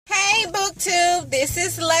BookTube, this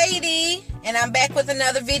is Lady, and I'm back with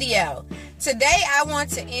another video. Today I want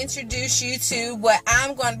to introduce you to what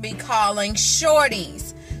I'm going to be calling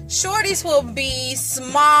shorties. Shorties will be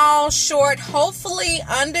small, short, hopefully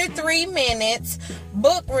under 3 minutes,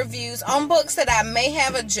 book reviews on books that I may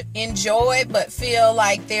have enjoyed but feel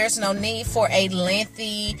like there's no need for a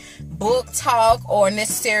lengthy book talk or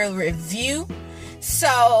necessary review.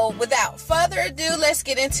 So without further ado, let's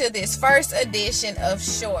get into this first edition of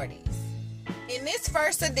Shorties. In this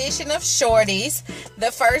first edition of Shorties, the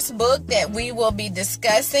first book that we will be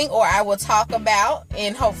discussing, or I will talk about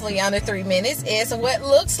in hopefully under 3 minutes, is What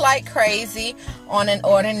Looks Like Crazy on an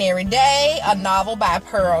Ordinary Day, a novel by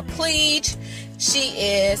Pearl Cleage. She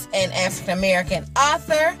is an African-American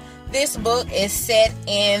author. This book is set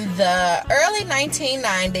in the early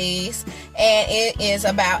 1990s, and it is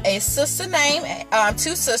about a sister named,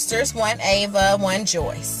 two sisters, one Ava, one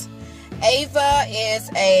Joyce. Ava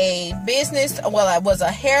is a was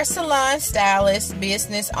a hair salon stylist,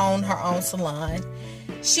 owned her own salon.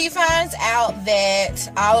 She finds out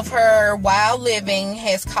that all of her wild living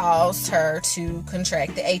has caused her to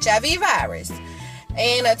contract the HIV virus.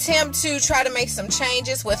 In an attempt to try to make some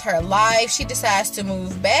changes with her life, she decides to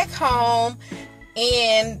move back home,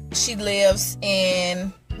 and she lives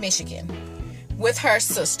in Michigan with her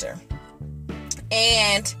sister.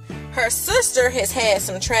 And her sister has had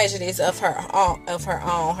some tragedies of her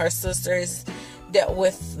own. Her sister has dealt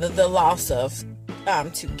with the loss of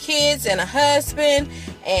 2 kids and a husband,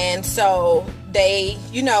 and so they,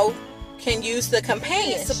 can use the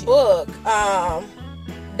companionship book.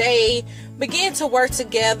 They begin to work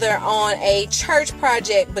together on a church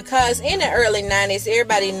project because in the early 90s,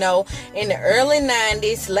 everybody know, in the early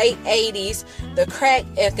 90s, late 80s, the crack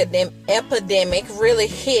epidemic really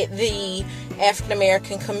hit the African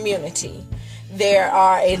American community. There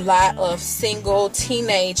are a lot of single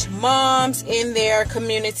teenage moms in their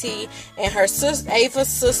community, and her sister, Ava's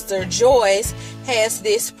sister Joyce, has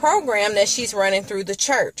this program that she's running through the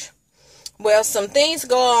church. Well, some things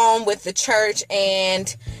go on with the church,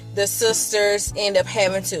 and the sisters end up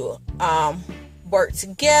having to work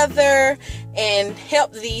together and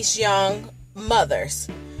help these young mothers.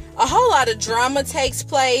 A whole lot of drama takes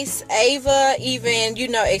place. Ava even,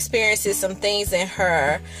 experiences some things in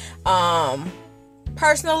her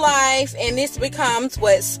personal life, and this becomes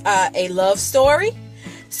what's a love story.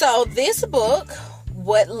 So this book,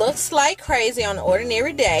 What Looks Like Crazy on an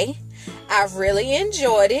Ordinary Day, I've really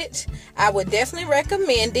enjoyed it. I would definitely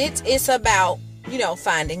recommend it. It's about,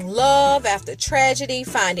 finding love after tragedy,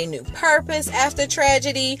 finding new purpose after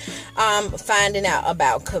tragedy, finding out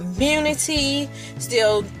about community,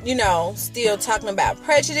 still talking about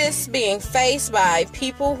prejudice being faced by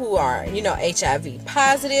people who are, HIV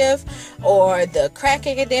positive, or the crack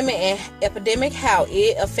epidemic, how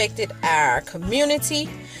it affected our community.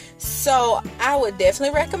 So I would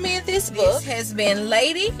definitely recommend this book. This has been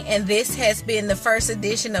Lady, and this has been the first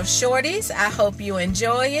edition of Shorties. I hope you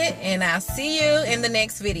enjoy it, and I'll see you in the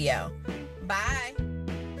next video. Bye.